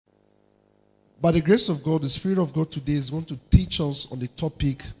By the grace of God, the Spirit of God today is going to teach us on the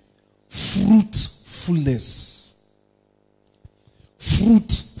topic fruitfulness.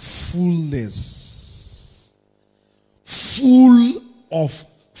 Fruitfulness. Full of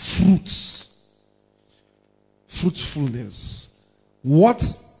fruits. Fruitfulness. What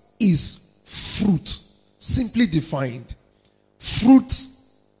is fruit? Simply defined, fruit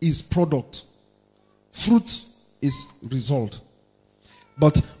is product. Fruit is result.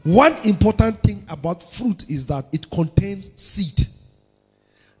 But one important thing about fruit is that it contains seed.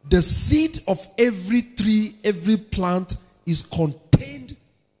 The seed of every tree, every plant is contained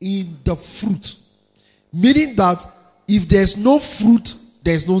in the fruit. Meaning that if there's no fruit,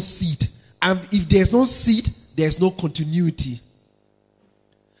 there's no seed. And if there's no seed, there's no continuity.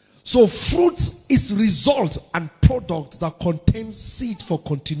 So fruit is result and product that contains seed for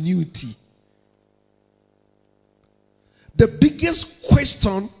continuity. The biggest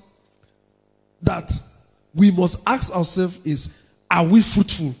question that we must ask ourselves is, are we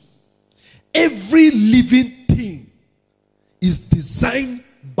fruitful? Every living thing is designed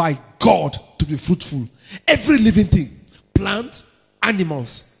by God to be fruitful. Every living thing, plant,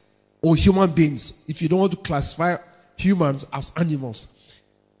 animals, or human beings, if you don't want to classify humans as animals,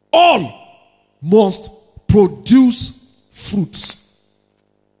 all must produce fruits.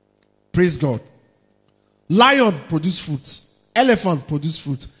 Praise God. Lion produce fruits. Elephant produce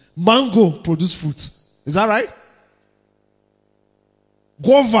fruit. Mango produce fruit. Is that right?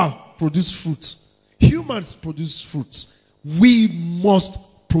 Guava produce fruit. Humans produce fruit. We must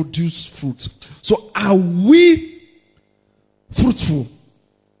produce fruit. So are we fruitful?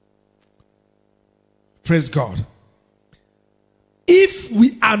 Praise God. If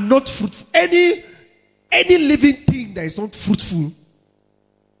we are not fruitful, any living thing that is not fruitful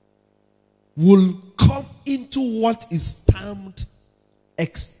will come into what is termed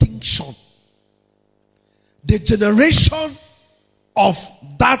extinction. The generation of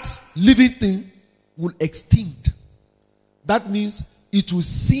that living thing will extinct. That means it will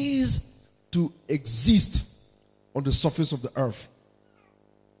cease to exist on the surface of the earth.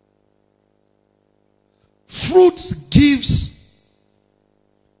 Fruit gives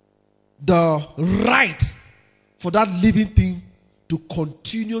the right for that living thing to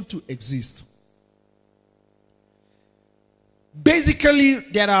continue to exist. Basically,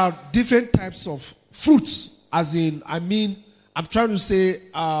 there are different types of fruits. I'm trying to say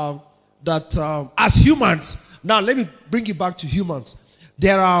that as humans, now let me bring it back to humans.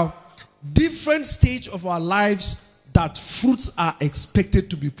 There are different stages of our lives that fruits are expected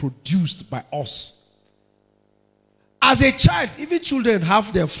to be produced by us. As a child, even children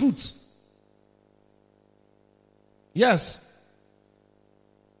have their fruits. Yes.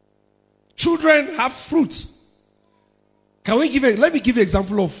 Children have fruits. Let me give you an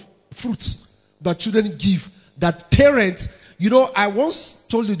example of fruits that children give, that parents, I once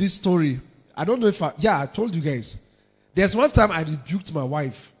told you this story. I don't know if I told you guys. There's one time I rebuked my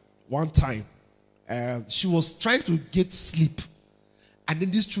wife one time. She was trying to get sleep. And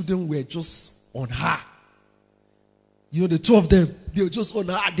then these children were just on her. The two of them, they were just on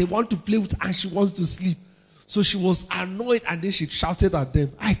her. They want to play with her and she wants to sleep. So she was annoyed and then she shouted at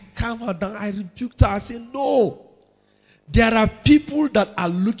them. I calmed her down. I rebuked her. I said, no. There are people that are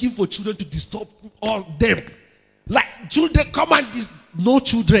looking for children to disturb all them. Like children, come and no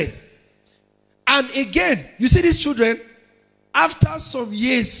children. And again, you see these children, after some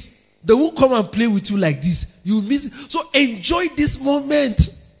years, they will come and play with you like this. You miss it. So enjoy this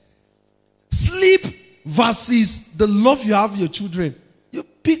moment. Sleep versus the love you have for your children. You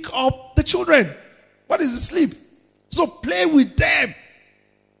pick up the children. What is the sleep? So play with them.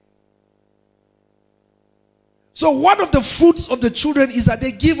 So one of the fruits of the children is that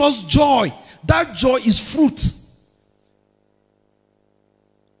they give us joy. That joy is fruit.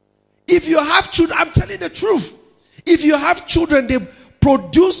 If you have children, I'm telling the truth. If you have children, they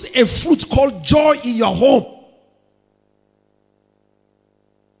produce a fruit called joy in your home.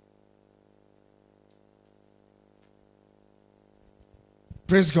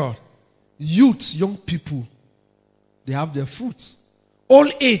 Praise God. Youth, young people, they have their fruits.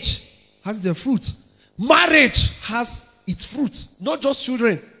 Old age has their fruit. Marriage has its fruit, not just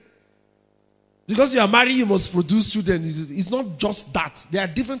children. Because you are married, you must produce children. It's not just that. There are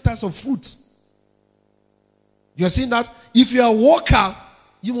different types of fruit. You are seeing that? If you are a worker,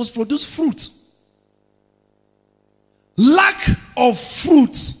 you must produce fruit. Lack of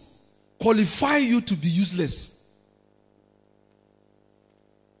fruit qualifies you to be useless.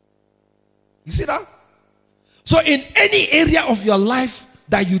 You see that? So in any area of your life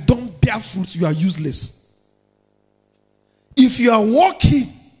that you don't bear fruit, you are useless. If you are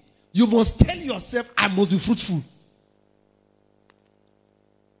working You must tell yourself, I must be fruitful.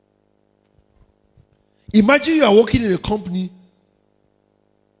 Imagine you are working in a company.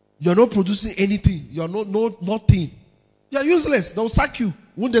 You are not producing anything. You are nothing. You are useless. They'll sack you.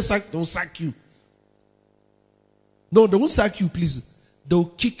 Won't they sack? They'll sack you. No, they won't sack you, please. They'll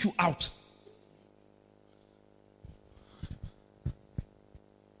kick you out.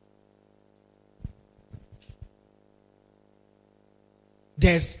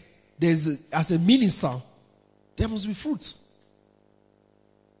 There's as a minister, there must be fruits.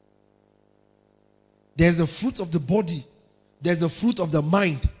 There's the fruit of the body. There's the fruit of the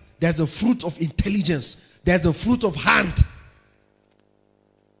mind. There's the fruit of intelligence. There's the fruit of hand.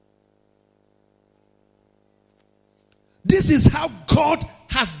 This is how God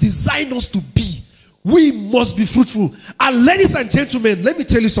has designed us to be. We must be fruitful. And ladies and gentlemen, let me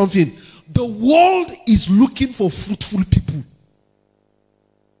tell you something. The world is looking for fruitful people.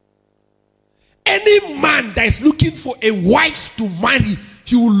 Any man that is looking for a wife to marry,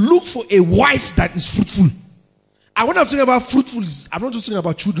 he will look for a wife that is fruitful. And when I'm talking about fruitfulness, I'm not just talking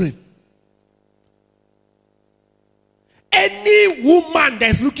about children. Any woman that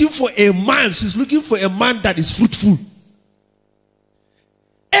is looking for a man, she's looking for a man that is fruitful.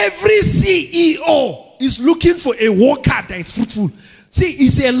 Every CEO is looking for a worker that is fruitful. See,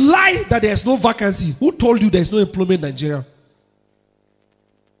 it's a lie that there's no vacancy. Who told you there's no employment in Nigeria?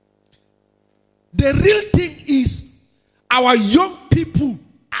 The real thing is our young people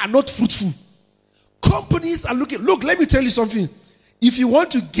are not fruitful. Companies are looking. Look, let me tell you something. If you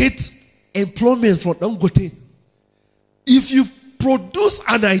want to get employment from Dangote, if you produce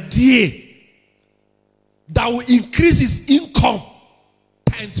an idea that will increase his income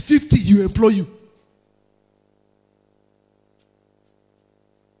times 50, you employ you.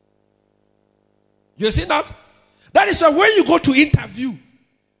 You see that? That is why when you go to interview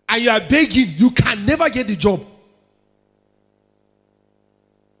and you are begging, you can never get the job.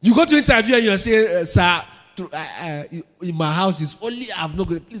 You go to interview and you say, sir, in my house is only I have no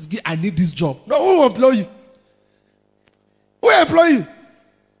good. Please, I need this job. No, who will employ you? Who will employ you?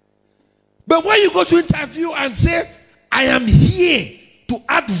 But when you go to interview and say, I am here to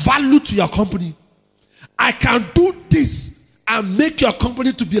add value to your company, I can do this and make your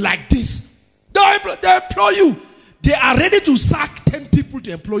company to be like this, they employ you. They are ready to sack 10 people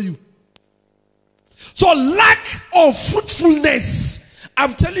to employ you. So lack of fruitfulness,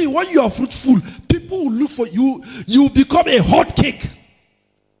 I'm telling you, when you are fruitful, people will look for you. You become a hot cake.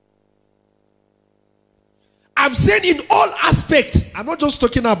 I'm saying in all aspects. I'm not just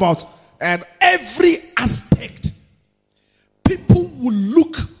talking about every aspect. People will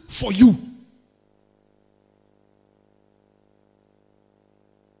look for you.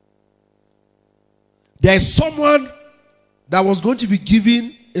 There is someone that was going to be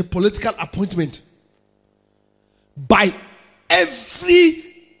given a political appointment. By every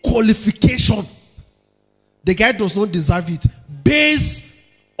qualification, the guy does not deserve it based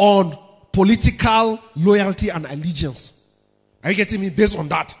on political loyalty and allegiance. Are you getting me? Based on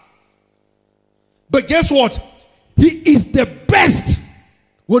that. But guess what? He is the best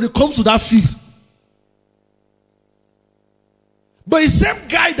when it comes to that field. But the same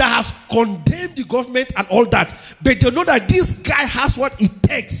guy that has condemned the government and all that, but they know that this guy has what it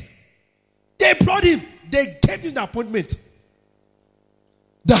takes. They employed him. They gave him the appointment.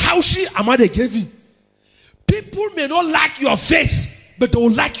 The Haushi Ama they gave him. People may not like your face, but they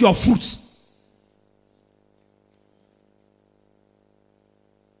will like your fruits.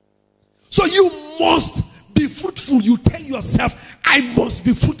 So you must be fruitful. You tell yourself, I must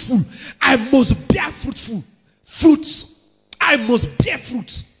be fruitful. I must bear fruitful fruits. I must bear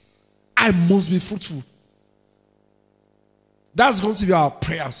fruit. I must be fruitful. That's going to be our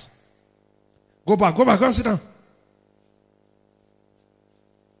prayers. Go back, go and sit down.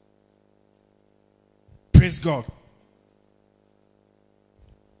 Praise God.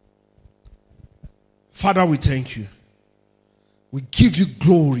 Father, we thank you. We give you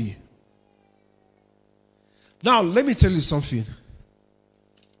glory. Now, let me tell you something.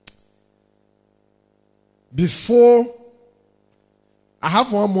 Before I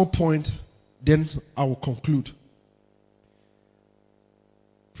have one more point, then I will conclude.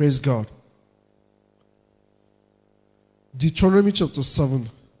 Praise God. Deuteronomy chapter 7,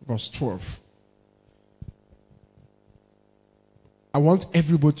 verse 12. I want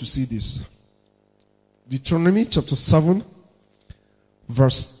everybody to see this. Deuteronomy chapter 7,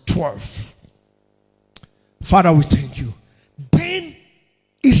 verse 12. Father, we thank you. Then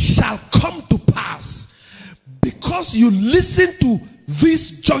it shall come to pass, because you listen to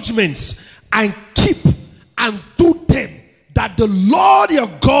these judgments and keep and do them, that the Lord your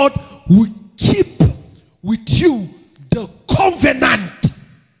God will keep with you the covenant.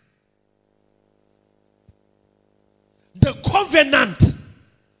 The covenant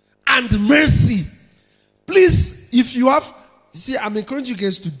and mercy. Please, if you have, see, I'm encouraging you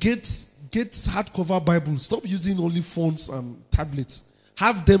guys to get hardcover Bibles. Stop using only phones and tablets.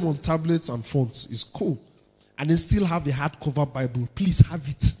 Have them on tablets and phones. It's cool. And then still have a hardcover Bible. Please have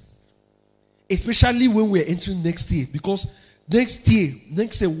it. Especially when we're entering next year. Because next year,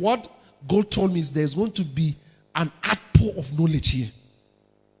 what God told me is there's going to be an outpour of knowledge here.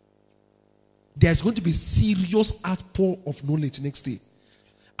 There's going to be serious outpour of knowledge next year.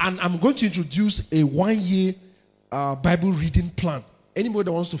 And I'm going to introduce a 1-year Bible reading plan. Anybody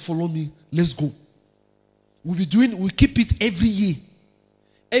that wants to follow me, let's go. We'll keep it every year.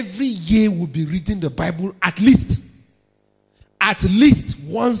 Every year we'll be reading the Bible at least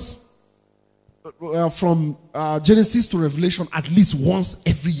once from Genesis to Revelation, at least once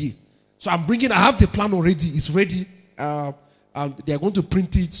every year. So I have the plan already. It's ready. They are going to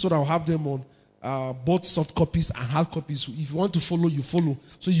print it so that I'll have them on both soft copies and hard copies. So if you want to follow, you follow.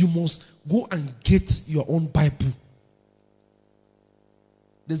 So you must go and get your own Bible.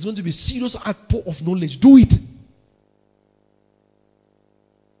 There's going to be serious outpour of knowledge. Do it.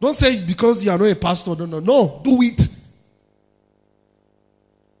 Don't say because you are not a pastor. No, do it.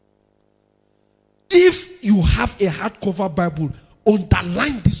 If you have a hardcover Bible,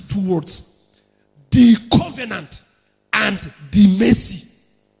 underline these two words: the covenant and the mercy.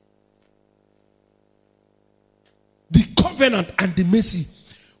 The covenant and the mercy,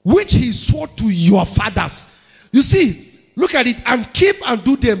 which he swore to your fathers. You see, look at it, and keep and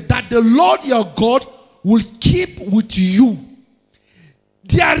do them, that the Lord your God will keep with you.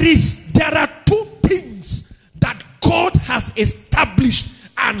 There are two things that God has established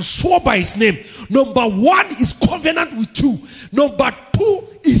and swore by his name. Number one is covenant with you. Number two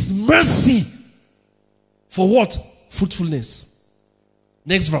is mercy. For what? Fruitfulness.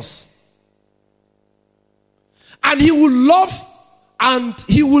 Next verse. And he will love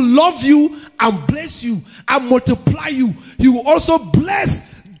you and bless you and multiply you. He will also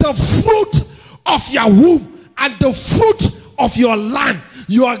bless the fruit of your womb and the fruit of your land,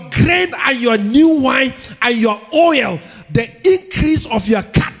 your grain and your new wine and your oil, the increase of your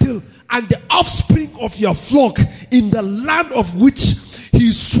cattle and the offspring of your flock in the land of which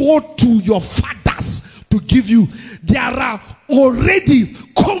he swore to your fathers to give you. There are already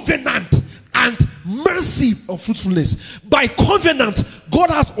covenant and mercy of fruitfulness. By covenant,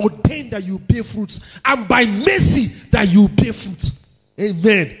 God has ordained that you bear fruit, and by mercy that you bear fruit.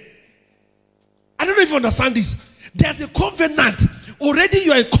 Amen. I don't know if you understand this. There's a covenant. Already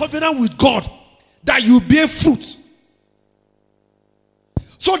you are in covenant with God that you bear fruit.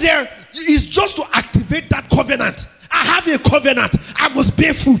 So there is just to activate that covenant. I have a covenant. I must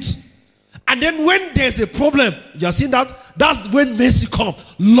bear fruit. And then when there's a problem, you are seeing that? That's when mercy comes.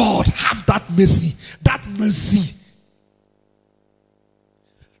 Lord, have that mercy. That mercy.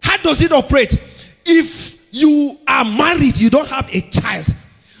 How does it operate? If you are married, you don't have a child,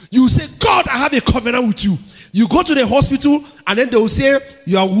 you say, God, I have a covenant with you. You go to the hospital and then they will say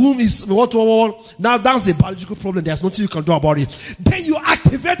your womb is what. Now that's a biological problem. There's nothing you can do about it. Then you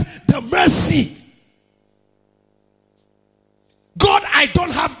activate the mercy. God, I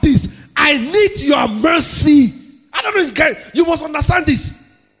don't have this. I need your mercy. I don't know this guy. You must understand this.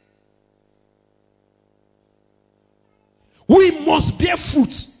 We must bear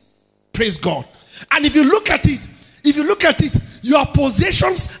fruit. Praise God. And if you look at it, your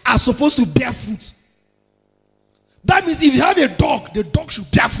possessions are supposed to bear fruit. That means if you have a dog, the dog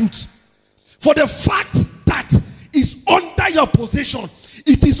should bear fruit. For the fact that it's under your possession,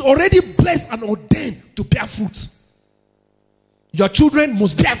 it is already blessed and ordained to bear fruit. Your children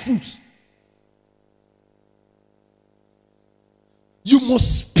must bear fruit. You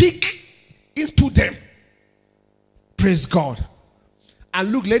must speak into them. Praise God.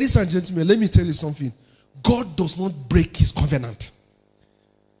 And look, ladies and gentlemen, let me tell you something. God does not break his covenant.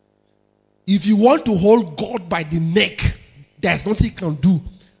 If you want to hold God by the neck, there's nothing he can do.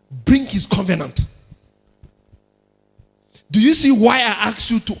 Bring his covenant. Do you see why I asked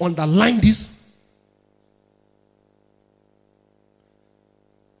you to underline this?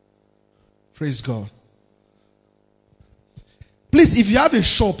 Praise God. Please, if you have a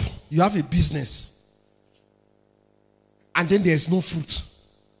shop, you have a business, and then there's no fruit,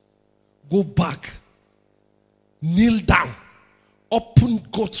 go back, kneel down, open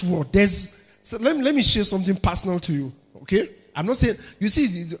God's word. Let me share something personal to you, okay? I'm not saying, you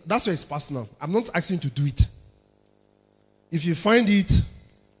see, that's why it's personal. I'm not asking you to do it. If you find it,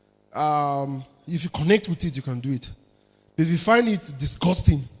 if you connect with it, you can do it. If you find it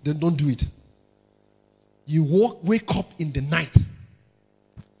disgusting, then don't do it. You wake up in the night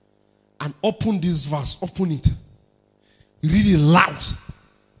and open this verse, open it. Read it loud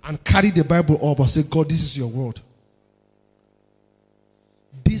and carry the Bible up and say, God, this is your word.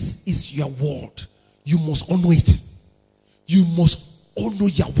 This is your word. You must honor it. You must honor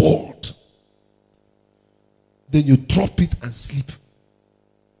your word. Then you drop it and sleep.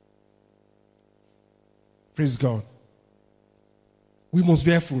 Praise God. We must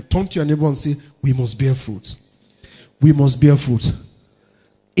bear fruit. Turn to your neighbor and say, we must bear fruit. We must bear fruit.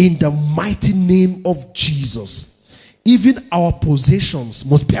 In the mighty name of Jesus, even our possessions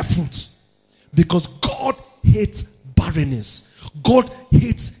must bear fruit. Because God hates barrenness. God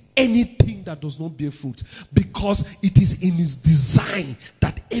hates anything that does not bear fruit. Because it is in his design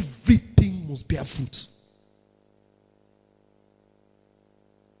that everything must bear fruit.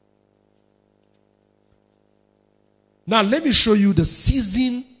 Now, let me show you the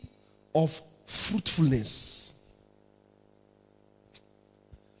season of fruitfulness.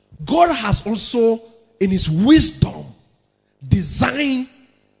 God has also, in his wisdom, designed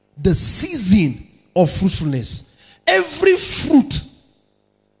the season of fruitfulness. Every fruit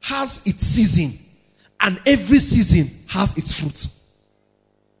has its season, and every season has its fruit.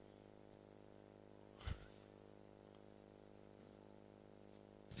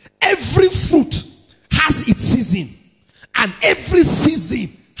 Every fruit has its season. And every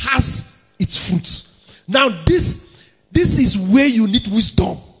season has its fruits. Now, this is where you need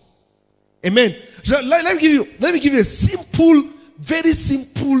wisdom. Amen. Let me give you a simple, very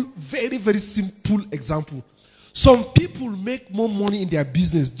simple, very, very simple example. Some people make more money in their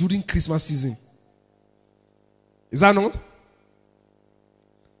business during Christmas season. Is that not?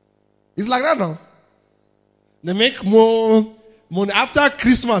 It's like that now. They make more money after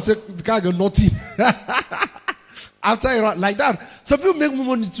Christmas. They can't get nothing. After like that, some people make more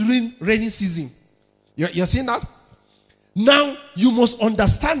money during rainy season. You're seeing that? Now you must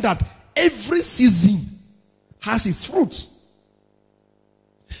understand that every season has its fruit,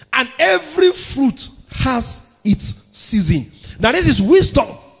 and every fruit has its season. Now this is wisdom.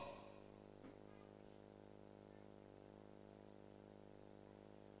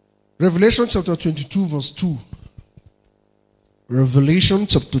 Revelation chapter 22 verse 2. Revelation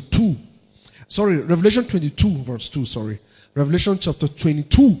chapter 2. Revelation 22 verse 2, Revelation chapter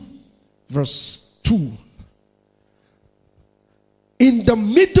 22 verse 2. In the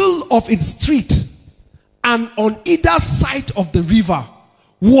middle of its street and on either side of the river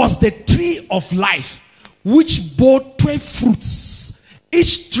was the tree of life, which bore 12 fruits,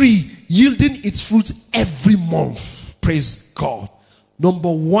 each tree yielding its fruit every month. Praise God.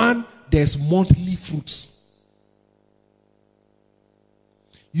 Number one, there's monthly fruits.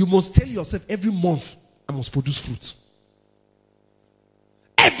 You must tell yourself every month, I must produce fruit.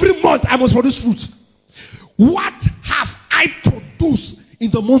 Every month, I must produce fruit. What have I produced in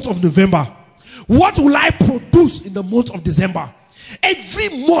the month of November? What will I produce in the month of December? Every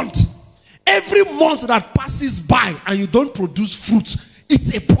month that passes by and you don't produce fruit,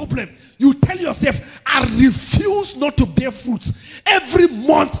 it's a problem. You tell yourself, I refuse not to bear fruit. Every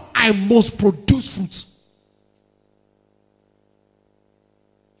month, I must produce fruit.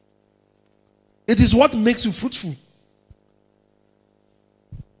 It is what makes you fruitful.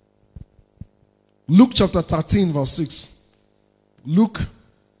 Luke chapter 13 verse 6. Luke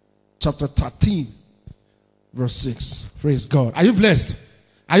chapter 13 verse 6. Praise God. Are you blessed?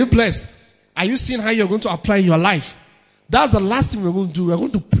 Are you blessed? Are you seeing how you're going to apply in your life? That's the last thing we're going to do. We're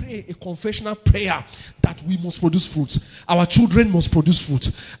going to pray a confessional prayer that we must produce fruit. Our children must produce fruit.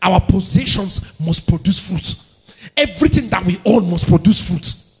 Our possessions must produce fruit. Everything that we own must produce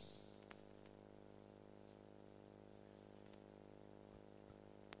fruit.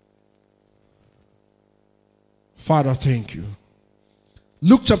 Father, thank you.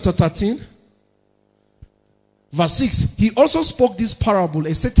 Luke chapter 13, verse 6. He also spoke this parable.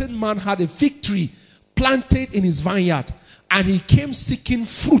 A certain man had a fig tree planted in his vineyard, and he came seeking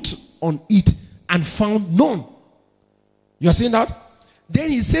fruit on it and found none. You are seeing that?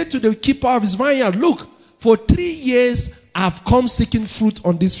 Then he said to the keeper of his vineyard, look, for 3 years I have come seeking fruit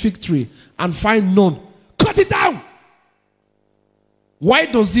on this fig tree and find none. Cut it down. Why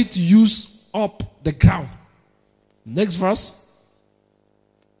does it use up the ground? Next verse.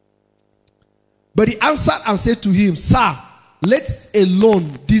 But he answered and said to him, Sir, let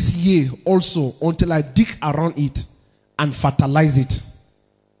alone this year also until I dig around it and fertilize it.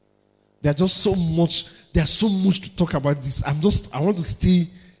 There's so much to talk about this. I want to stay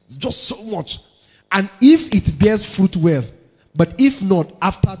just so much. And if it bears fruit well, but if not,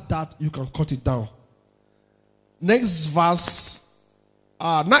 after that you can cut it down. Next verse.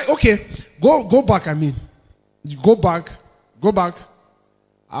 Okay, go back. I mean, you go back.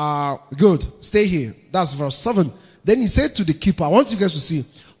 Good. Stay here. That's verse 7. Then he said to the keeper, I want you guys to see.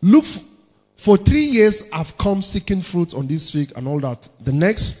 Look, for 3 years I've come seeking fruit on this fig and all that. The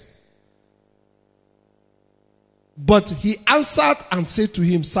next. But he answered and said to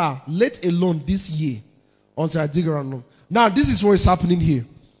him, Sir, let alone this year until I dig around. Now, this is what is happening here.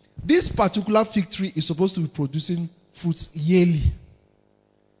 This particular fig tree is supposed to be producing fruits yearly.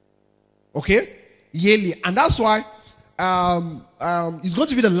 Okay? Yearly. And that's why it's going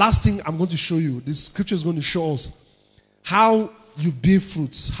to be the last thing I'm going to show you. This scripture is going to show us how you bear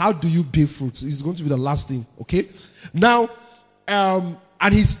fruits. How do you bear fruits? It's going to be the last thing. Okay? Now, and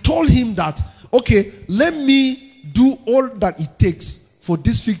he's told him that, okay, let me do all that it takes for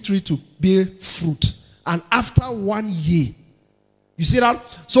this fig tree to bear fruit. And after 1 year, you see that?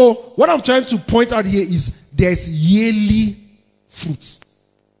 So, what I'm trying to point out here is there's yearly fruit.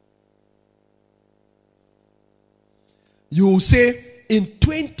 You will say, in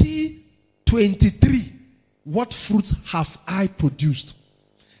 2023, what fruits have I produced?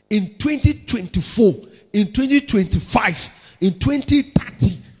 In 2024, in 2025, in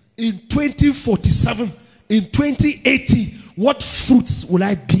 2030, in 2047, in 2080, what fruits will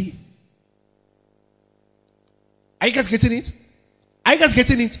I be? Are you guys getting it? Are you guys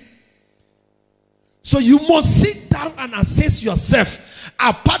getting it? So you must sit down and assess yourself.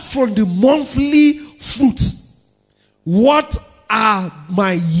 Apart from the monthly fruits, what are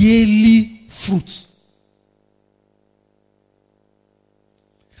my yearly fruits?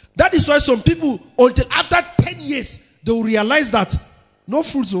 That is why some people, until after 10 years, they will realize that no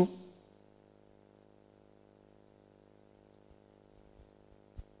fruits. Oh.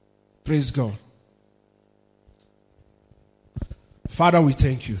 Praise God. Father, we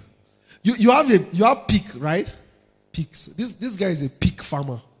thank you. You have pig, right? Pigs. This guy is a pig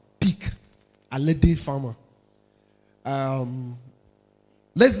farmer. Pig. A lady farmer.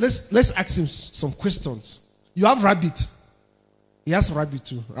 Let's ask him some questions. You have rabbit. He has rabbit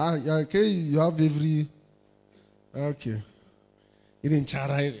too. Okay, you have every. Okay. He didn't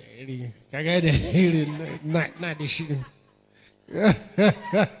chara.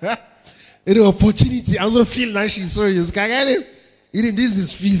 Any opportunity. I also feel like she's serious. This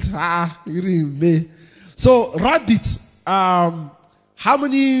is field. So rabbit. How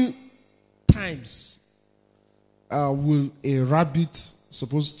many times will a rabbit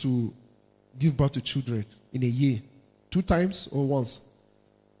supposed to give birth to children in a year? 2 times or once?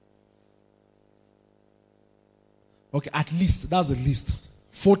 Okay, at least. That's the least.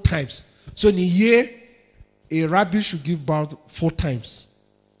 4 times. So in a year, a rabbit should give birth 4 times.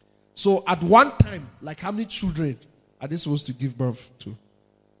 So at one time, like how many children are they supposed to give birth to?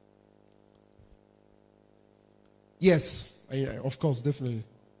 Yes, of course, definitely.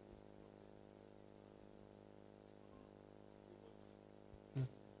 Hmm.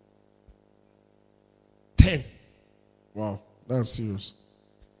 10. Wow, that's serious.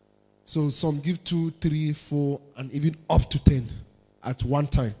 So some give 2, 3, 4, and even up to 10 at one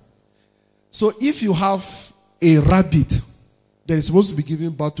time. So if you have a rabbit that is supposed to be giving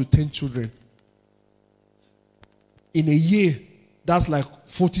birth to 10 children, in a year, that's like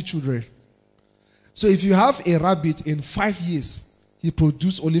 40 children. So if you have a rabbit in 5 years, he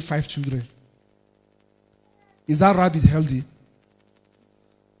produces only 5 children. Is that rabbit healthy?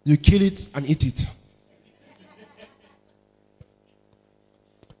 You kill it and eat it.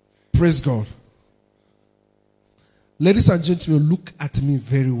 Praise God. Ladies and gentlemen, look at me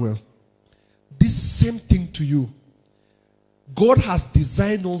very well. This same thing to you. God has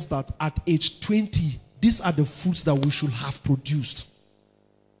designed us that at age 20, these are the fruits that we should have produced.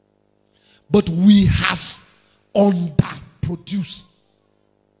 But we have underproduced.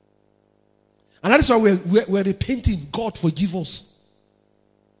 And that is why we're repenting. God, forgive us.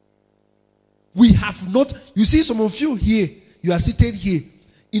 We have not. You see, some of you here, you are seated here.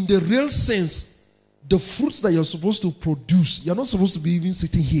 In the real sense, the fruits that you're supposed to produce, you're not supposed to be even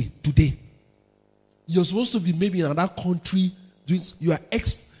sitting here today. You're supposed to be maybe in another country. You are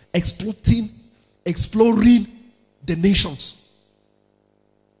exploring the nations.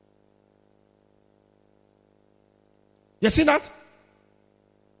 You see that?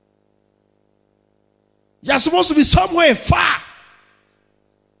 You're supposed to be somewhere far.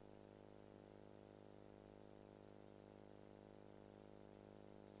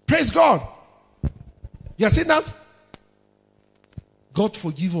 Praise God. You see that? God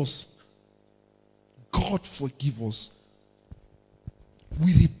forgive us. God forgive us.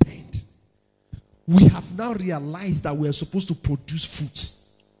 We repent. We have now realized that we are supposed to produce fruits.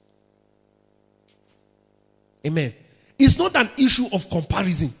 Amen. It's not an issue of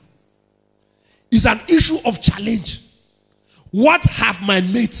comparison. It's an issue of challenge. What have my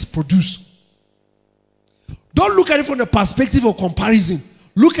mates produced? Don't look at it from the perspective of comparison.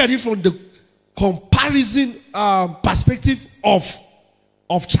 Look at it from the comparison perspective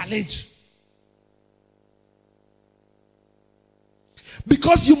of challenge.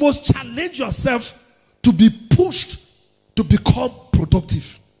 Because you must challenge yourself to be pushed to become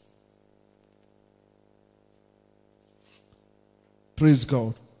productive. Praise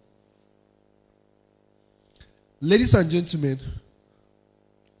God. Ladies and gentlemen,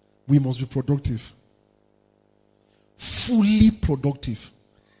 we must be productive. Fully productive.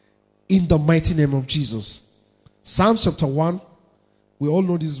 In the mighty name of Jesus. Psalms chapter 1. We all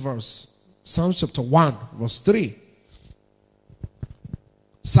know this verse. Psalms chapter 1 verse 3.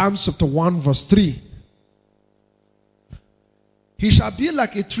 Psalms chapter 1 verse 3. He shall be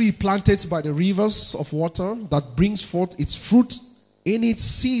like a tree planted by the rivers of water that brings forth its fruit in its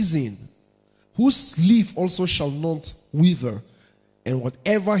season, whose leaf also shall not wither, and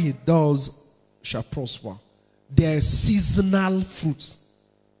whatever he does shall prosper. There is seasonal fruit.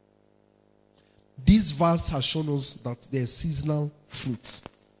 This verse has shown us that there is seasonal fruit.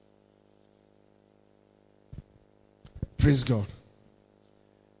 Praise God.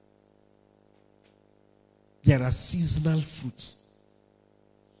 There are seasonal fruits.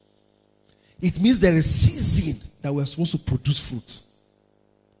 It means there is season that we're supposed to produce fruit.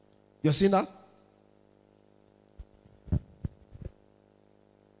 You're seeing that?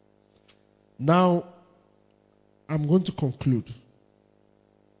 Now, I'm going to conclude.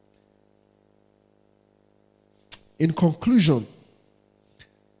 In conclusion,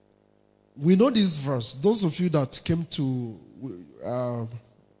 we know this verse. Those of you that came to, 2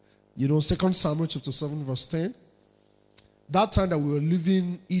 Samuel chapter 7 verse 10. That time that we were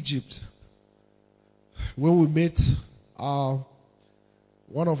leaving Egypt, when we met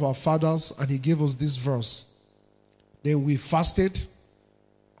one of our fathers and he gave us this verse. Then we fasted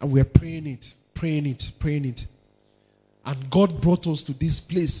and we were praying it. And God brought us to this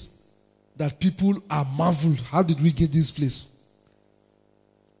place that people are marveled. How did we get this place?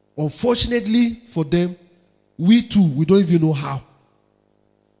 Unfortunately for them, we too, we don't even know how.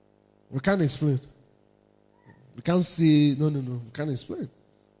 We can't explain. We can't say, no, we can't explain.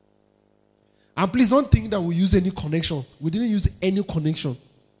 And please don't think that we use any connection. We didn't use any connection.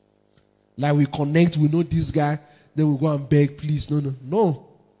 Like we connect, we know this guy, then we go and beg, please. No.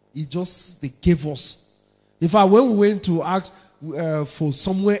 It just, they gave us. In fact, when we went to ask for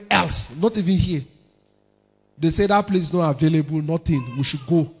somewhere else, not even here, they said that place is not available, nothing, we should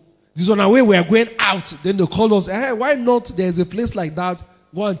go. This on our way, we are going out. Then they called us, hey, why not? There's a place like that.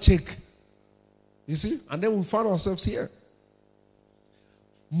 Go and check. You see? And then we found ourselves here.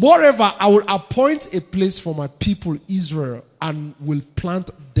 Moreover, I will appoint a place for my people Israel and will plant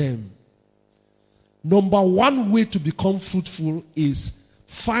them. Number one way to become fruitful is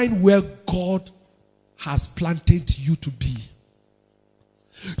find where God has planted you to be.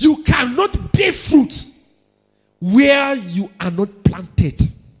 You cannot bear fruit where you are not planted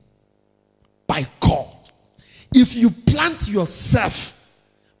by God. If you plant yourself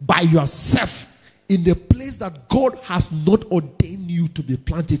by yourself in the place that God has not ordained you to be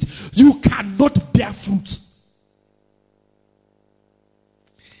planted, you cannot bear fruit.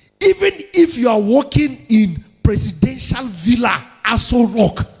 Even if you are walking in presidential villa, Aso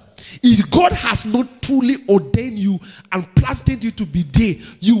Rock, if God has not truly ordained you and planted you to be there,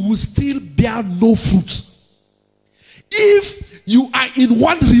 you will still bear no fruit. If you are in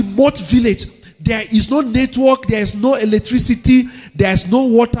one remote village, there is no network, there is no electricity, there is no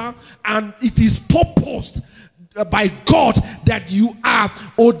water, and it is purposed by God that you are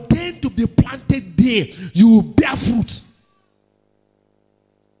ordained to be planted there, you will bear fruit.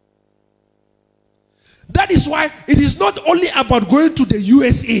 That is why it is not only about going to the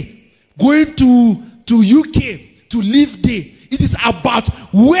USA, going to UK to live there. It is about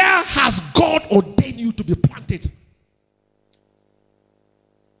where has God ordained you to be planted.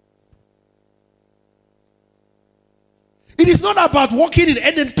 It is not about working in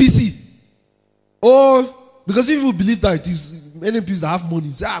NNPC. Or, because people believe that it is NNPC that have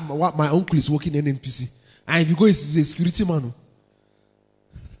money. Say, my uncle is working in NNPC. And if you go, he's a security man.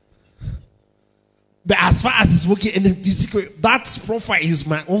 But as far as he's working in NNPC, that profile is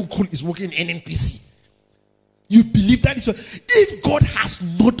my uncle is working in NNPC. You believe that is what? If God has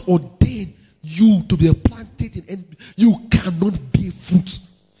not ordained you to be planted in NNPC, you cannot bear fruit.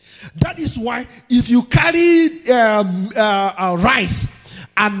 That is why if you carry rice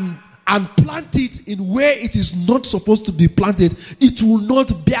and plant it in where it is not supposed to be planted, it will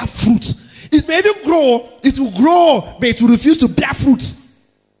not bear fruit. It may even grow, it will grow, but it will refuse to bear fruit.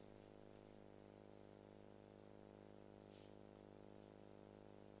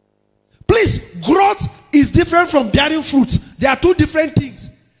 Please, growth is different from bearing fruit. There are two different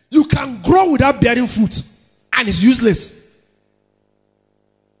things. You can grow without bearing fruit, and it's useless.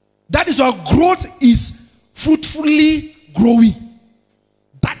 That is why growth is fruitfully growing.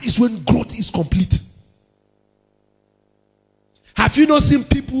 That is when growth is complete. Have you not seen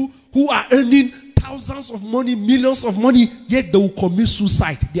people who are earning thousands of money, millions of money, yet they will commit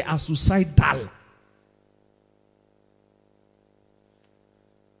suicide? They are suicidal.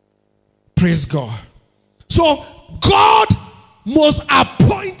 Praise God. So God must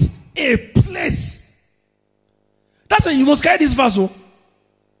appoint a place. That's why you must carry this verse.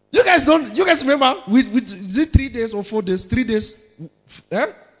 You guys remember with is it 3 days or 4 days? 3 days?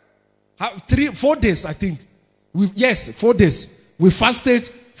 4 days, I think. 4 days. We fasted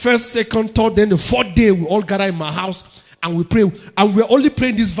first, second, third, then the fourth day we all gather in my house and we pray. And we're only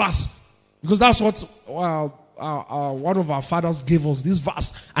praying this verse because that's what one of our fathers gave us, this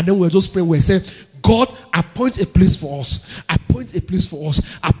verse. And then we're just praying. We're saying, God, appoint a place for us. Appoint a place for us.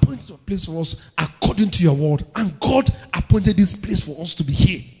 Appoint a place for us according to your word. And God appointed this place for us to be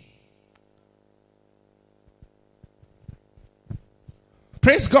here.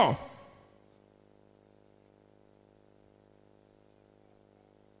 Praise God.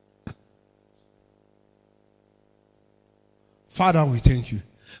 Father, we thank you.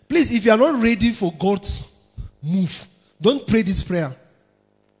 Please, if you are not ready for God's move, don't pray this prayer.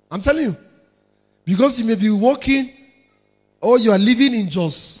 I'm telling you. Because you may be walking or you are living in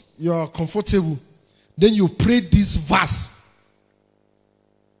Jos, you are comfortable. Then you pray this verse.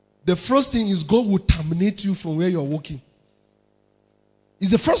 The first thing is God will terminate you from where you are walking.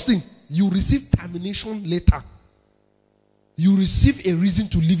 It's the first thing. You receive termination later. You receive a reason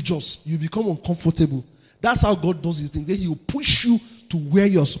to leave Jos. You become uncomfortable. That's how God does his thing. Then he will push you to where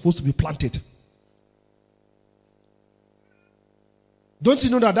you're supposed to be planted. Don't you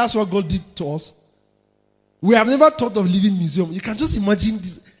know that that's what God did to us? We have never thought of leaving museum. You can just imagine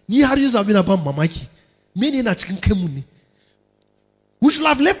this. We should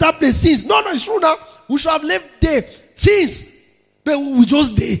have left that place since. No, it's true now. We should have left there since. But we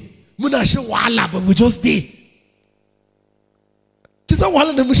just there. But we just there.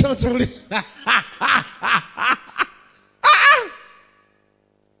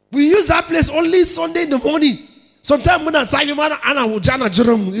 We use that place only Sunday in the morning. Sometimes when I say we are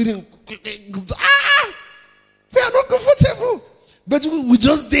not comfortable. But we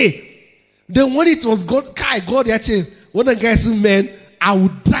just there. Then when it was God actually, when the guy said, man, I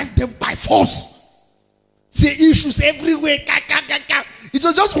would drive them by force. Say issues everywhere. It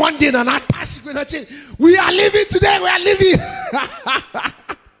was just one day and I passed. We are living today. We are living.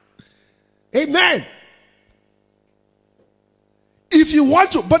 Amen. If you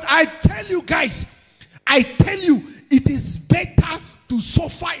want to, but I tell you guys, it is better to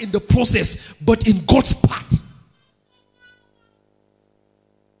suffer in the process, but in God's part.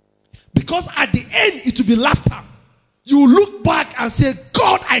 Because at the end, it will be laughter. You look back and say,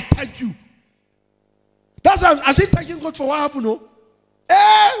 God, I thank you. That's why I'm saying thanking God for what happened. No?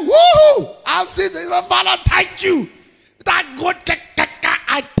 Hey, woohoo! I'm saying, my Father, thank you. Thank God,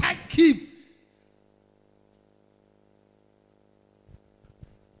 I thank him.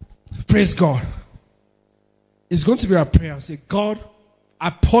 Praise God. It's going to be our prayer. Say, God,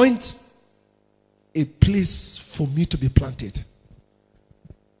 appoint a place for me to be planted.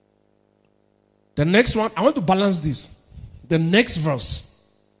 The next one, I want to balance this. The next verse.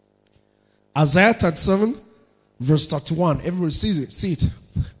 Isaiah 37, verse 31. Everybody sees it. See it.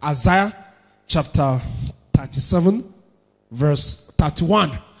 Isaiah chapter 37, verse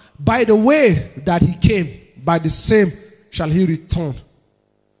 31. By the way that he came, by the same shall he return.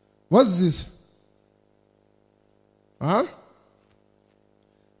 What is this? Huh?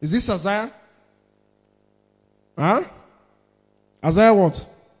 Is this Isaiah? Huh? Isaiah what?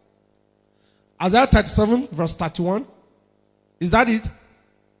 Isaiah 37, verse 31. Is that it?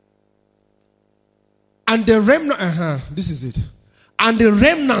 And the remnant, this is it. And the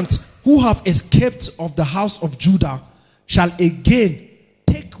remnant who have escaped of the house of Judah shall again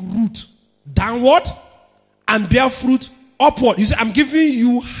take root downward and bear fruit upward. You see, I'm giving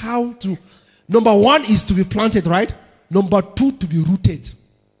you how to. Number one is to be planted, right? Number two, to be rooted.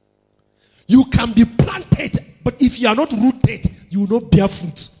 You can be planted, but if you are not rooted, you will not bear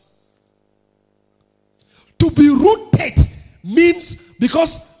fruit. To be rooted means,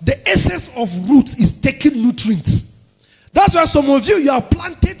 because the essence of roots is taking nutrients. That's why some of you are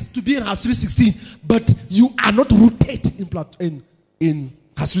planted to be in House 316, but you are not rooted in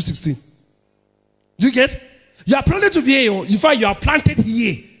House 316. Do you get? You are planted to be here. In fact, you are planted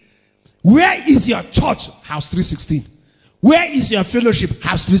here. Where is your church? House 316. Where is your fellowship?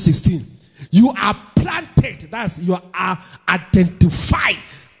 House 316. You are planted. That's you are identified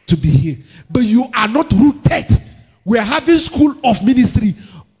to be here. But you are not rooted. We are having school of ministry.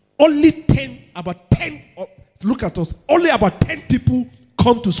 Only 10, about 10, look at us. Only about 10 people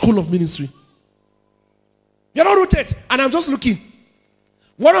come to school of ministry. You're not rooted. And I'm just looking.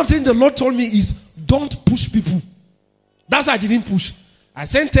 One of the things the Lord told me is don't push people. That's why I didn't push. I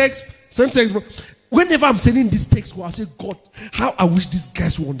sent text. Whenever I'm sending this text, I say, God, how I wish these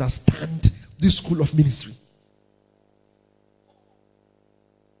guys will understand this school of ministry.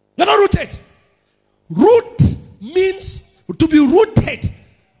 You're not rooted. Root means to be rooted.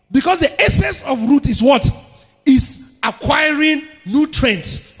 Because the essence of root is what? Is acquiring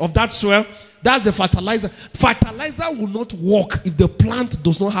nutrients of that soil. That's the fertilizer. Fertilizer will not work if the plant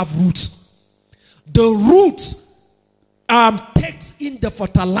does not have roots. The root takes in the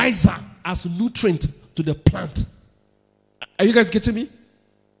fertilizer as nutrient to the plant. Are you guys getting me?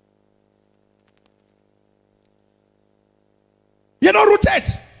 You're not rooted.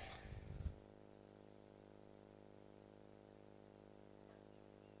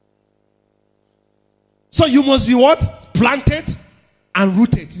 So you must be what? Planted and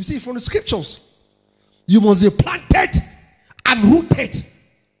rooted. You see from the scriptures. You must be planted and rooted.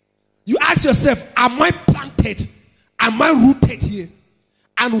 You ask yourself, am I planted? Am I rooted here?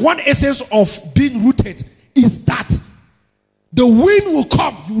 And one essence of being rooted is that the wind will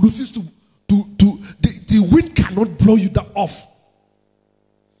come. You refuse the wind cannot blow you off.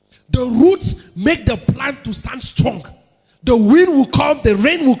 The roots make the plant to stand strong. The wind will come, the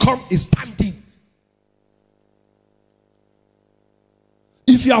rain will come, is standing.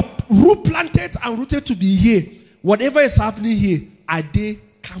 If you are root planted and rooted to be here, whatever is happening here, are they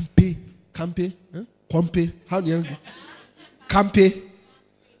campe? How do you campe?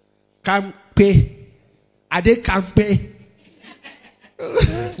 Campe. Are they campe?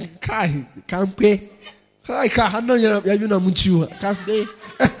 Kai campe. Hi, I know you're not much. Campe.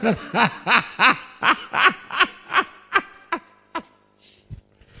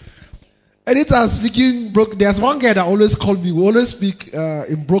 Anytime speaking broken, there's one guy that always called me. We always speak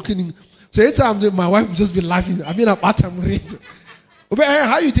in broken English. So anytime my wife will just be laughing. I mean, about time read.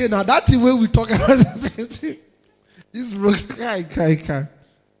 How you doing now? That's the way we talk about this broken. Kai.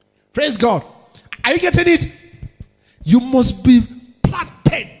 Praise God. Are you getting it? You must be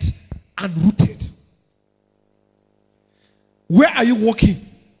planted and rooted. Where are you walking?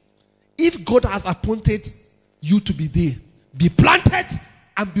 If God has appointed you to be there, be planted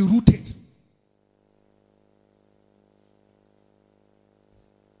and be rooted.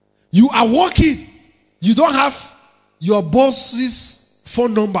 You are working. You don't have your boss's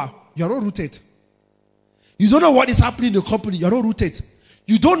phone number. You are not rooted. You don't know what is happening in the company. You are not rooted.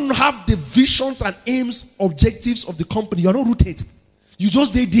 You don't have the visions and aims, objectives of the company. You are not rooted. You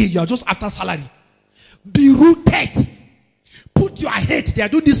just stay there. You are just after salary. Be rooted. Put your head. They are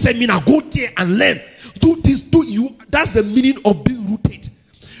doing this seminar. Go there and learn. Do this. Do you. That's the meaning of being rooted.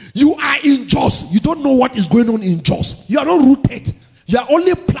 You are in Jos. You don't know what is going on in Jos. You are not rooted. You are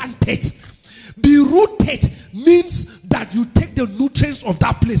only planted. Be rooted means that you take the nutrients of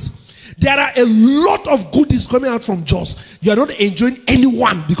that place. There are a lot of goodies coming out from Jos. You are not enjoying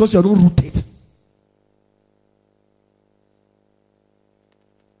anyone because you are not rooted.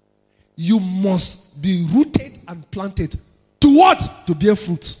 You must be rooted and planted. To what? To bear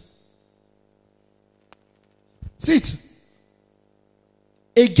fruit. See it.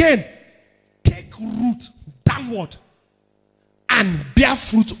 Again, take root downward and bear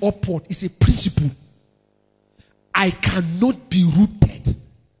fruit upward. It's a principle. I cannot be rooted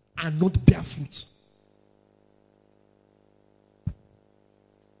and not bear fruit.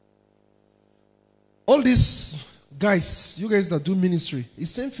 All these guys, you guys that do ministry,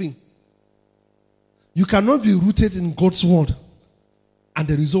 it's the same thing. You cannot be rooted in God's word and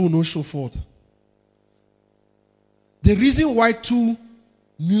the result will not show forth. The reason why two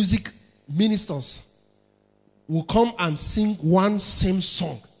music ministers will come and sing one same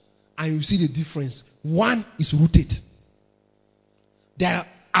song and you see the difference. One is rooted. There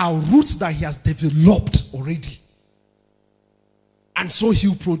are roots that he has developed already. And so he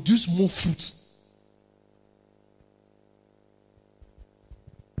will produce more fruit.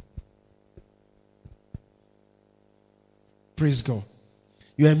 Praise God.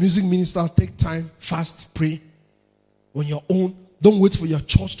 You are a music minister, take time, fast, pray. On your own, don't wait for your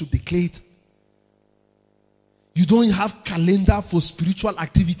church to declare it. You don't have calendar for spiritual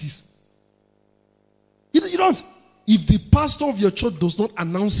activities. You don't. If the pastor of your church does not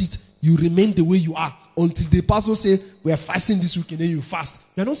announce it, You remain the way you are until the pastor say, we are fasting this week, and then you fast.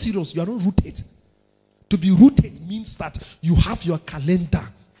 You are not serious. You are not rooted. To be rooted means that you have your calendar.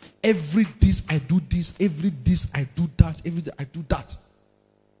 Every this I do this, every this I do that, every day I do that.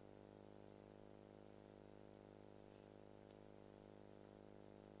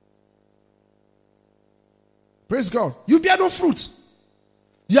 Praise God. You bear no fruit.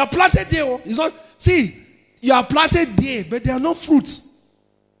 You are planted there. It's not, see, you are planted there, but there are no fruits.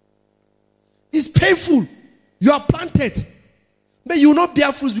 It's painful. You are planted, but you will not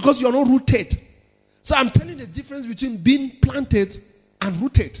bear fruits because you are not rooted. So I'm telling the difference between being planted and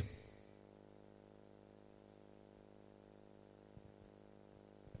rooted.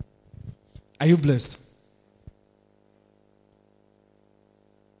 Are you blessed?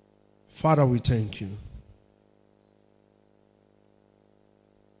 Father, we thank you.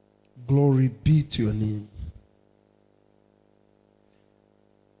 Glory be to your name.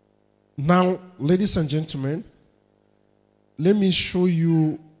 Now, ladies and gentlemen, let me show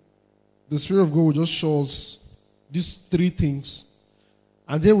you. The Spirit of God will just show us these three things.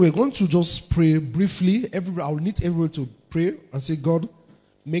 And then we're going to just pray briefly. I will need everyone to pray and say, God,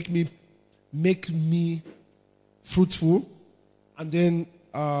 make me fruitful. And then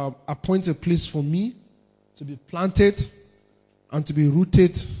appoint a place for me to be planted and to be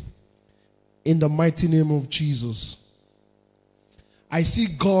rooted in the mighty name of Jesus. I see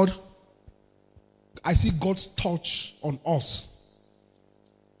God's touch on us.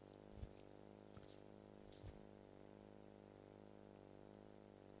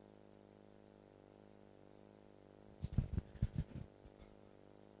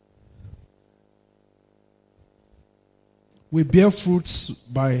 We bear fruits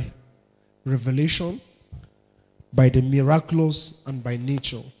by revelation, by the miraculous, and by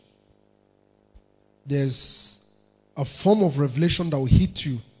nature. There's a form of revelation that will hit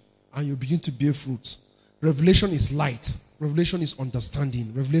you and you begin to bear fruit. Revelation is light. Revelation is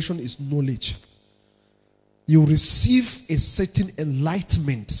understanding. Revelation is knowledge. You receive a certain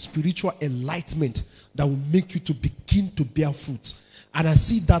enlightenment, spiritual enlightenment, that will make you to begin to bear fruit. And I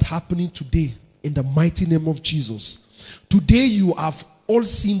see that happening today in the mighty name of Jesus. Today you have all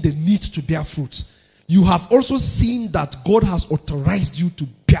seen the need to bear fruit. You have also seen that God has authorized you to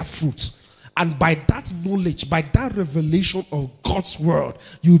bear fruit. And by that knowledge, by that revelation of God's word,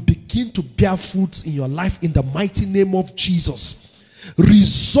 you begin to bear fruits in your life in the mighty name of Jesus.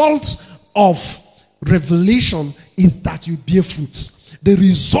 Result of revelation is that you bear fruits. The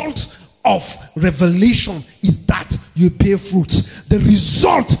result of revelation is that you bear fruits. The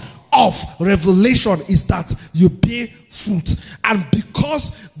result of revelation is that you bear fruit. And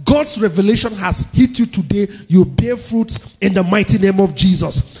because God's revelation has hit you today, you bear fruit in the mighty name of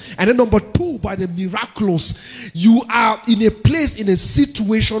Jesus. And then number two, by the miraculous, you are in a place, in a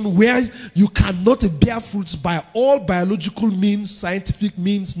situation where you cannot bear fruits by all biological means, scientific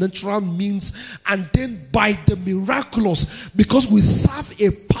means, natural means, and then by the miraculous, because we serve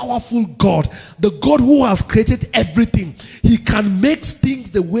a powerful God, the God who has created everything. He can make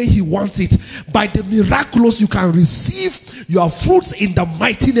things the way he wants it. By the miraculous, you can receive your fruits in the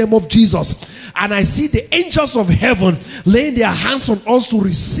mighty name of Jesus. And I see the angels of heaven laying their hands on us to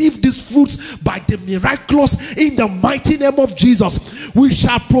receive these fruits by the miraculous in the mighty name of Jesus. We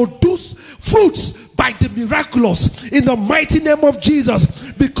shall produce fruits by the miraculous in the mighty name of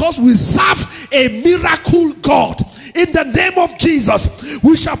Jesus, because we serve a miracle God. In the name of Jesus,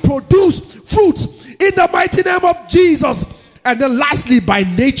 we shall produce fruits in the mighty name of Jesus. And then lastly, by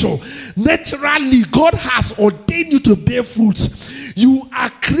nature, naturally, God has ordained you to bear fruits. You are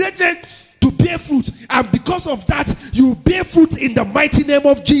created to bear fruit, and because of that, you bear fruit in the mighty name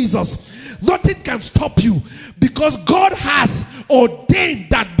of Jesus. Nothing can stop you, because God has ordained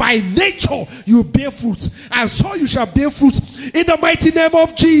that by nature you bear fruit, and so you shall bear fruit in the mighty name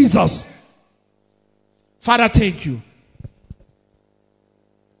of Jesus. Father, thank you.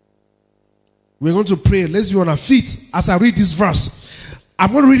 We're going to pray. Let's be on our feet as I read this verse.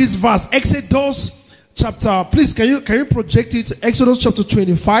 I'm going to read this verse. Exodus chapter, please, can you project it? Exodus chapter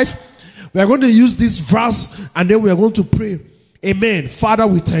 25. We are going to use this verse and then we are going to pray. Amen. Father,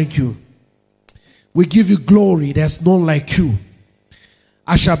 we thank you. We give you glory. There's none like you.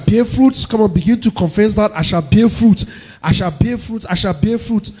 I shall bear fruit. Come on, begin to confess that. I shall bear fruit. I shall bear fruit. I shall bear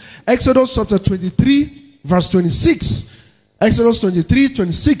fruit. Exodus chapter 23, verse 26. Exodus 23,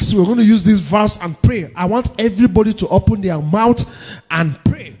 26. We're going to use this verse and pray. I want everybody to open their mouth and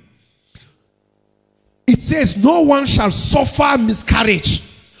pray. It says, no one shall suffer miscarriage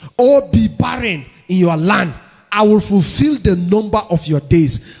or be barren in your land. I will fulfill the number of your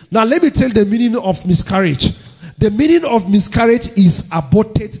days. Now let me tell the meaning of miscarriage. The meaning of miscarriage is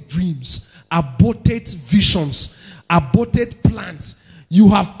aborted dreams, aborted visions, aborted plans. You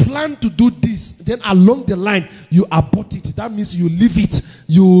have planned to do this, then along the line you abort it. That means you leave it,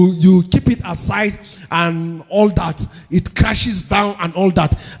 you keep it aside and all that. It crashes down and all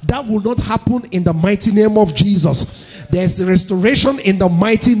that. That will not happen in the mighty name of Jesus. There's a restoration in the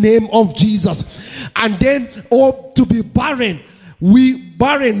mighty name of Jesus. And then, to be barren.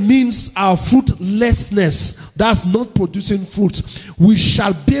 Barren means our fruitlessness. That's not producing fruit. We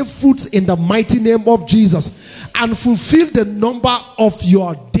shall bear fruit in the mighty name of Jesus and fulfill the number of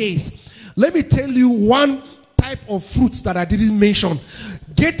your days. Let me tell you one type of fruits that I didn't mention.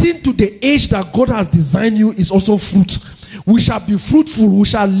 Getting to the age that God has designed you is also fruit. We shall be fruitful. We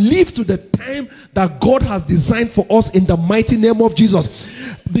shall live to the time that God has designed for us in the mighty name of Jesus.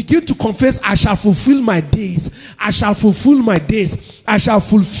 Begin to confess, I shall fulfill my days. I shall fulfill my days. I shall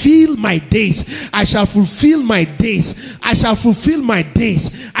fulfill my days. I shall fulfill my days. I shall fulfill my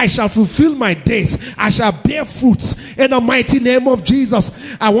days. I shall fulfill my days. I shall bear fruits in the mighty name of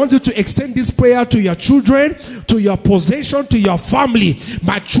Jesus. I want you to extend this prayer to your children, to your possession, to your family.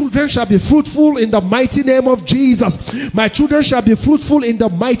 My children shall be fruitful in the mighty name of Jesus. My children shall be fruitful in the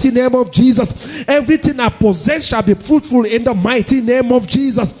mighty name of Jesus. Everything I possess shall be fruitful in the mighty name of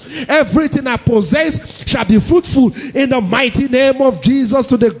Jesus. Everything I possess shall be fruitful in the mighty name of Jesus,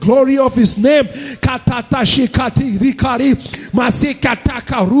 to the glory of his name. Katata shikati rikari masikata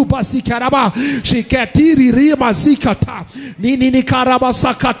karuba sikaraba shikati rima sikata nini karaba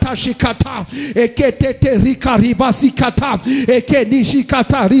sakata shikata eketete rikari basikata ekeni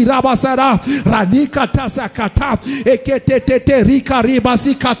shikata riraba sara ranikata sakata eketete rikari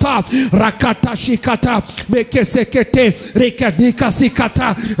basikata rakata shikata mekesekete rekanika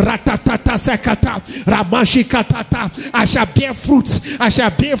sikata ratatata sakata ramashikatata. I shall bear fruit. I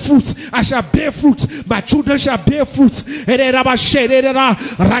shall bear fruit. I shall bear fruit. My children shall bear fruit.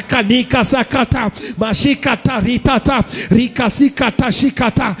 Rakanika sakata mashikata ritata rikasikata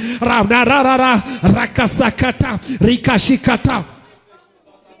shikata ramnarara rakasakata rikashikata.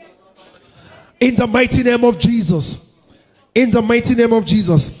 In the mighty name of Jesus. In the mighty name of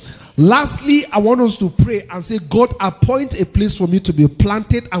Jesus. Lastly, I want us to pray and say, God, appoint a place for me to be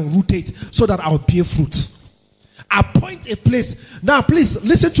planted and rooted so that I'll bear fruit. Appoint a place. Now, please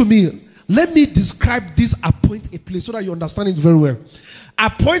listen to me. Let me describe this appoint a place so that you understand it very well.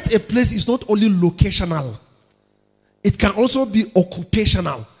 Appoint a place is not only locational. It can also be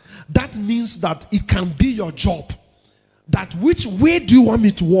occupational. That means that it can be your job. That which way do you want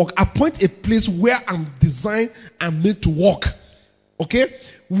me to work? Appoint a place where I'm designed and made to work. Okay?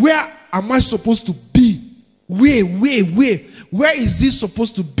 Where am I supposed to be? Where is this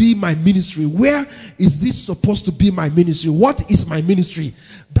supposed to be my ministry? Where is this supposed to be my ministry? What is my ministry?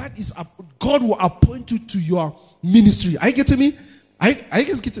 That is, God will appoint you to your ministry. Are you getting me?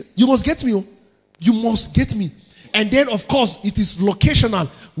 You must get me. You must get me. And then, of course, it is locational.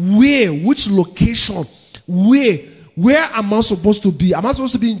 Where? Which location? Where am I supposed to be? Am I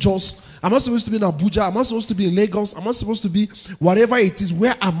supposed to be in Jos? Am I supposed to be in Abuja? Am I supposed to be in Lagos? Am I supposed to be whatever it is?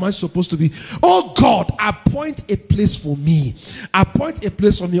 Where am I supposed to be? Oh God, appoint a place for me. Appoint a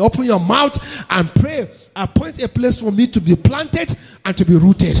place for me. Open your mouth and pray. Appoint a place for me to be planted and to be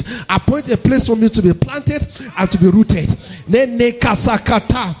rooted. Appoint a place for me to be planted and to be rooted. Nene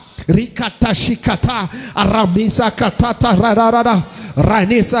kasakata. Rikata shikata aramisa katata rarara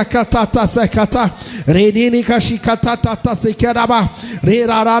ranisa katata sekata renini kashikata tata sekeraba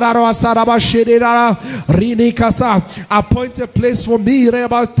rarara saraba shirara rinikasa. Appoint a place for me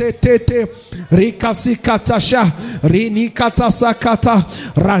reba tete rikasikatasha rinikata sakata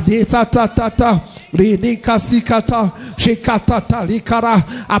ranisa tata Rinikasikata, shikatata likara.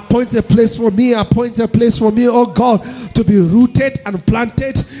 Appoint a place for me. Appoint a place for me, oh God, to be rooted and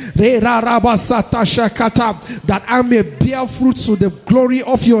planted. That I may bear fruit to the glory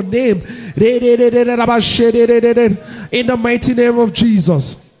of your name. In the mighty name of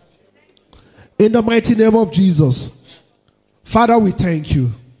Jesus. In the mighty name of Jesus. Father, we thank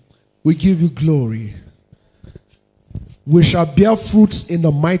you. We give you glory. We shall bear fruits in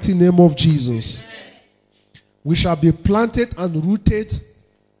the mighty name of Jesus. We shall be planted and rooted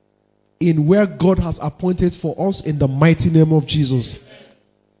in where God has appointed for us in the mighty name of Jesus.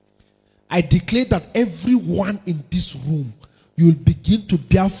 I declare that everyone in this room, you will begin to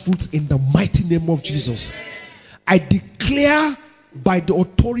bear fruits in the mighty name of Jesus. I declare by the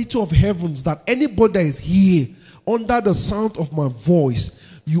authority of heavens that anybody that is here under the sound of my voice,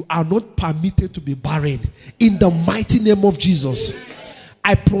 you are not permitted to be barren in the mighty name of Jesus.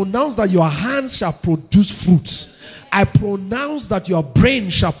 I pronounce that your hands shall produce fruits. I pronounce that your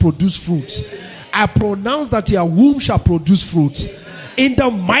brain shall produce fruits. I pronounce that your womb shall produce fruit. In the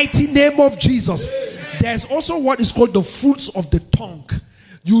mighty name of Jesus. There's also what is called the fruits of the tongue.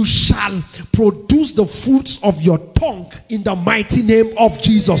 You shall produce the fruits of your tongue in the mighty name of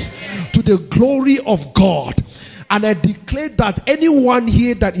Jesus, to the glory of God. And I declare that anyone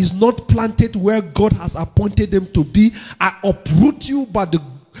here that is not planted where God has appointed them to be, I uproot you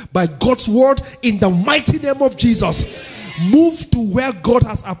by God's word in the mighty name of Jesus. Move to where God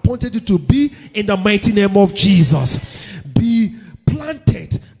has appointed you to be in the mighty name of Jesus. Be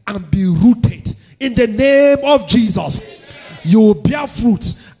planted and be rooted in the name of Jesus. You will bear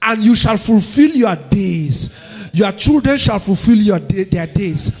fruit and you shall fulfill your days. Your children shall fulfill their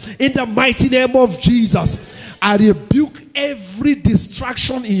days in the mighty name of Jesus. I rebuke every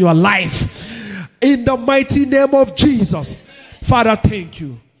distraction in your life in the mighty name of Jesus. Father, thank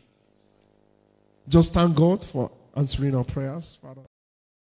you. Just thank God for answering our prayers, Father.